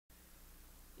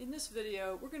In this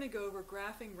video, we're going to go over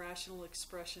graphing rational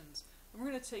expressions, and we're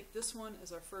going to take this one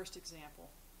as our first example.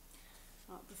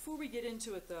 Before we get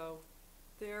into it though,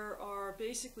 there are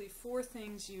basically four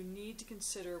things you need to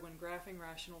consider when graphing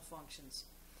rational functions.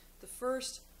 The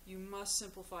first, you must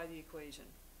simplify the equation.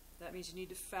 That means you need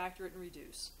to factor it and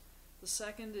reduce. The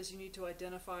second is you need to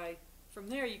identify, from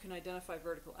there you can identify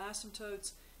vertical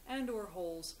asymptotes and or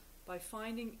holes by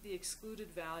finding the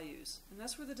excluded values, and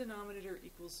that's where the denominator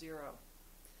equals 0.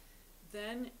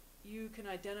 Then you can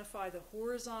identify the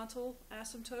horizontal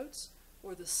asymptotes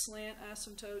or the slant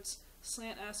asymptotes.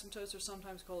 Slant asymptotes are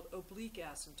sometimes called oblique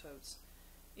asymptotes.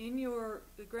 In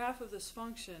the graph of this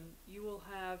function, you will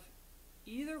have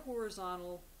either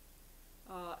horizontal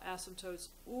asymptotes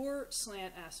or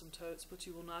slant asymptotes, but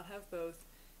you will not have both,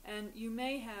 and you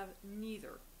may have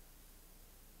neither.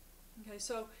 Okay,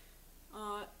 so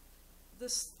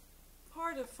this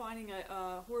part of finding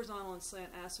a horizontal and slant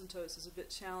asymptotes is a bit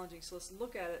challenging, so let's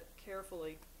look at it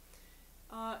carefully.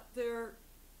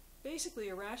 Basically,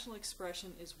 a rational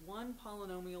expression is one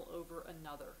polynomial over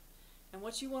another, and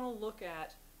what you want to look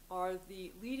at are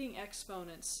the leading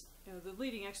exponents, the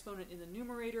leading exponent in the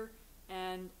numerator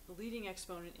and the leading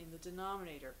exponent in the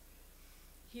denominator.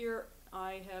 Here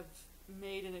I have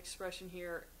made an expression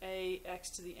here, ax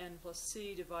to the n plus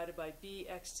c divided by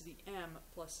bx to the m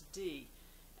plus d,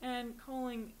 and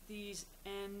calling these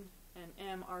n and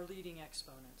m our leading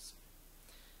exponents.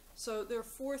 So there are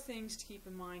four things to keep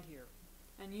in mind here,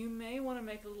 and you may want to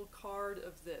make a little card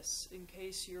of this in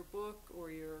case your book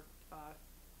or your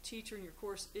teacher in your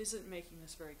course isn't making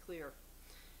this very clear.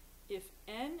 If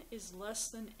n is less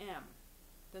than m,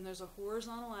 then there's a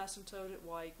horizontal asymptote at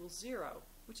y equals 0,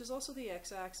 which is also the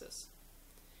x-axis.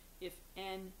 If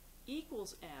n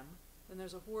equals m, then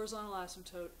there's a horizontal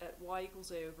asymptote at y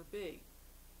equals a over b.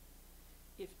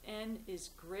 If n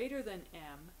is greater than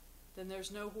m, then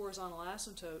there's no horizontal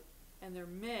asymptote, and there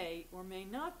may or may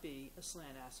not be a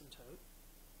slant asymptote.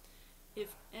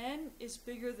 If n is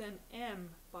bigger than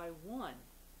m by 1,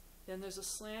 then there's a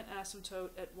slant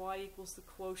asymptote at y equals the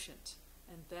quotient,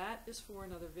 and that is for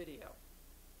another video.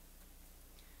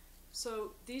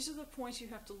 So these are the points you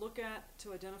have to look at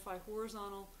to identify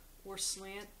horizontal or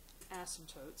slant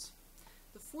asymptotes.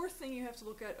 The fourth thing you have to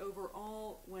look at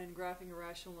overall when graphing a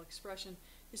rational expression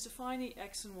is to find the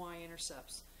x and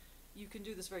y-intercepts. You can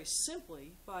do this very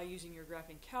simply by using your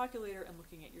graphing calculator and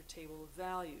looking at your table of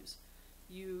values.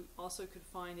 You also could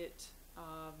find it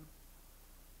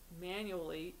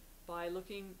manually by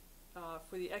looking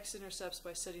for the x-intercepts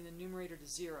by setting the numerator to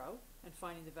 0 and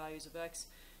finding the values of x.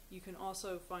 You can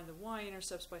also find the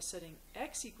y-intercepts by setting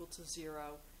x equal to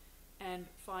 0 and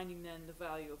finding then the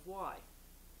value of y.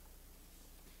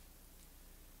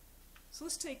 So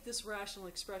let's take this rational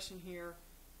expression here,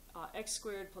 x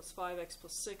squared plus 5x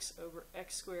plus 6 over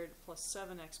x squared plus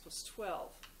 7x plus 12.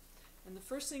 And the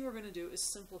first thing we're going to do is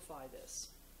simplify this.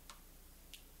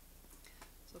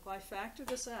 So if I factor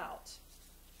this out,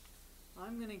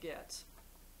 I'm going to get,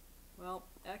 well,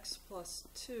 x plus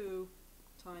 2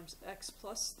 times x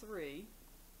plus 3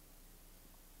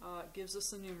 gives us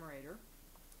the numerator,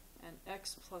 and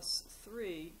x plus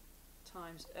 3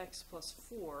 times x plus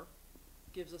 4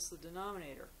 gives us the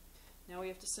denominator. Now we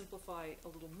have to simplify a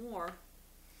little more.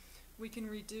 We can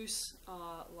reduce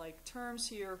like terms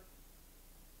here.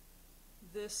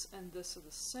 This and this are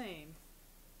the same.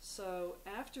 So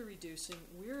after reducing,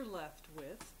 we're left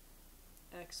with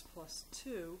x plus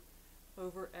 2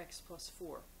 over x plus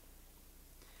 4.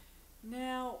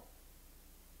 Now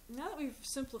that we've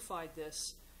simplified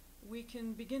this, we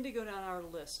can begin to go down our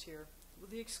list here. With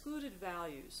the excluded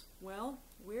values, well,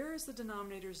 where is the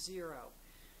denominator 0?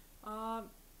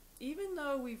 Even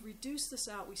though we've reduced this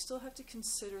out, we still have to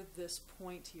consider this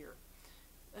point here.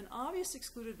 An obvious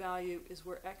excluded value is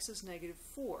where x is negative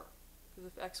 4.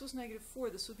 Because if x was negative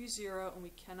 4, this would be 0, and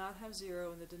we cannot have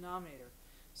 0 in the denominator.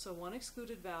 So one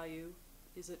excluded value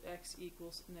is at x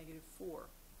equals negative 4.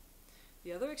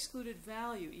 The other excluded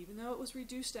value, even though it was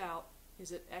reduced out,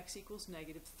 is at x equals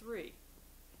negative 3.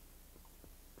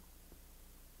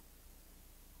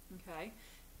 Okay,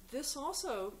 this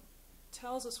also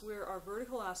tells us where our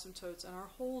vertical asymptotes and our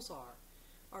holes are.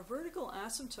 Our vertical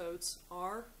asymptotes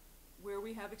are where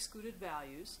we have excluded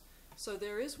values. So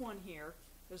there is one here.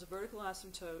 There's a vertical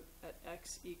asymptote at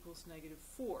x equals negative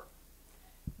 4.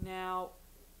 Now,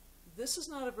 this is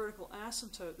not a vertical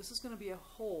asymptote. This is going to be a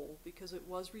hole because it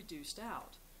was reduced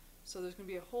out. So there's going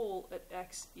to be a hole at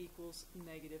x equals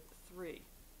negative 3.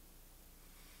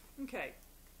 Okay,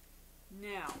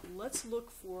 now let's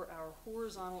look for our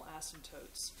horizontal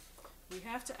asymptotes. We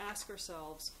have to ask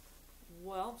ourselves,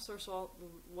 well, first of all,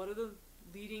 what are the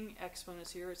leading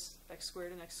exponents here, it's x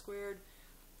squared and x squared.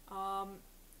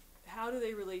 How do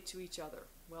they relate to each other?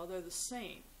 Well, they're the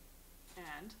same.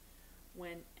 And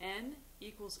when n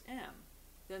equals m,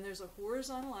 then there's a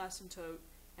horizontal asymptote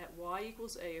at y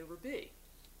equals a over b.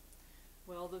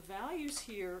 Well, the values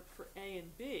here for a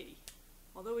and b,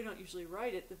 although we don't usually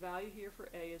write it, the value here for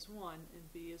a is 1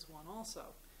 and b is 1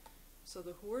 also. So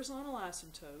the horizontal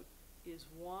asymptote is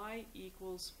y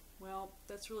equals, well,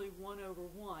 that's really 1 over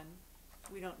 1.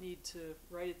 We don't need to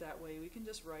write it that way. We can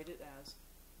just write it as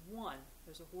 1.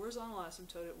 There's a horizontal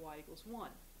asymptote at y equals 1.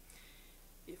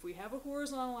 If we have a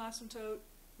horizontal asymptote,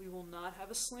 we will not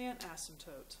have a slant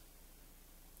asymptote.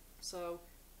 So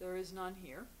there is none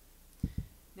here.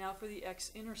 Now for the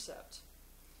x-intercept.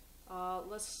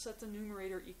 Let's set the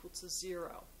numerator equal to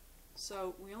 0.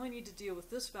 So we only need to deal with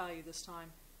this value this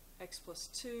time. X plus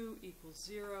 2 equals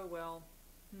 0. Well,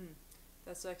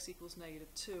 that's x equals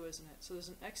negative 2, isn't it? So there's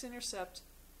an x-intercept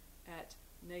at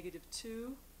negative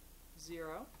 2,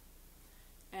 0.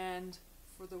 And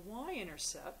for the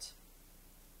y-intercept,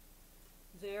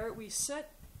 there we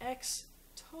set x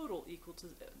total equal to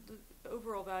the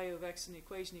overall value of x in the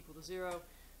equation equal to 0.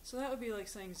 So that would be like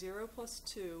saying 0 plus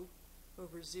 2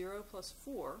 over 0 plus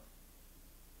 4,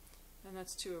 and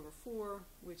that's 2 over 4,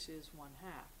 which is 1/2.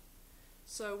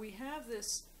 So we have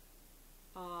this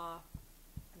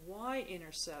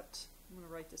y-intercept. I'm going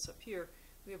to write this up here.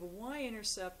 We have a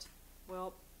y-intercept.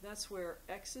 Well, that's where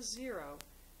x is 0,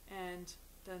 and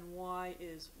then y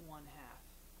is 1/2.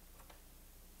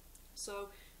 So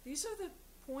these are the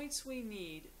points we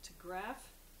need to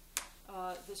graph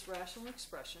this rational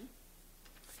expression,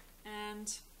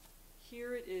 and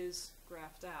here it is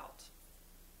graphed out.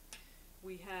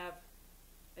 We have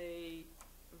a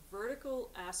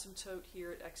vertical asymptote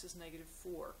here at x is negative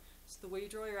 4. So the way you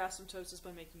draw your asymptotes is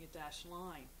by making a dashed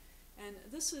line. And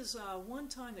this is one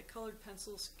time that colored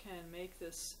pencils can make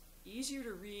this easier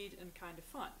to read and kind of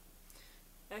fun.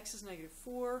 X is negative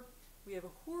 4. We have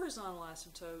a horizontal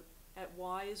asymptote at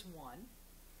y is 1.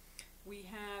 We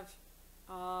have,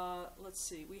 let's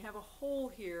see, we have a hole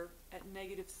here at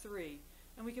negative 3.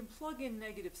 And we can plug in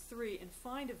negative 3 and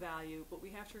find a value, but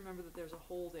we have to remember that there's a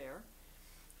hole there.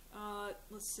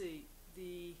 Let's see,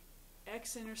 the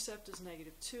x-intercept is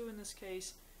negative 2 in this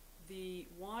case. The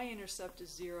y-intercept is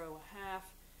 0.5.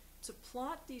 To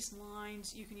plot these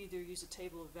lines, you can either use a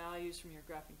table of values from your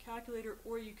graphing calculator,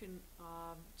 or you can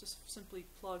just simply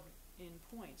plug in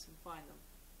points and find them.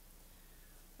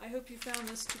 I hope you found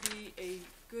this to be a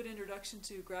good introduction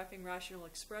to graphing rational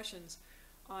expressions.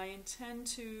 I intend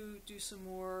to do some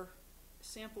more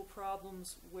sample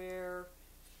problems where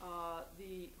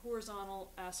the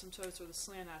horizontal asymptotes or the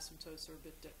slant asymptotes are a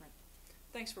bit different.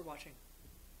 Thanks for watching.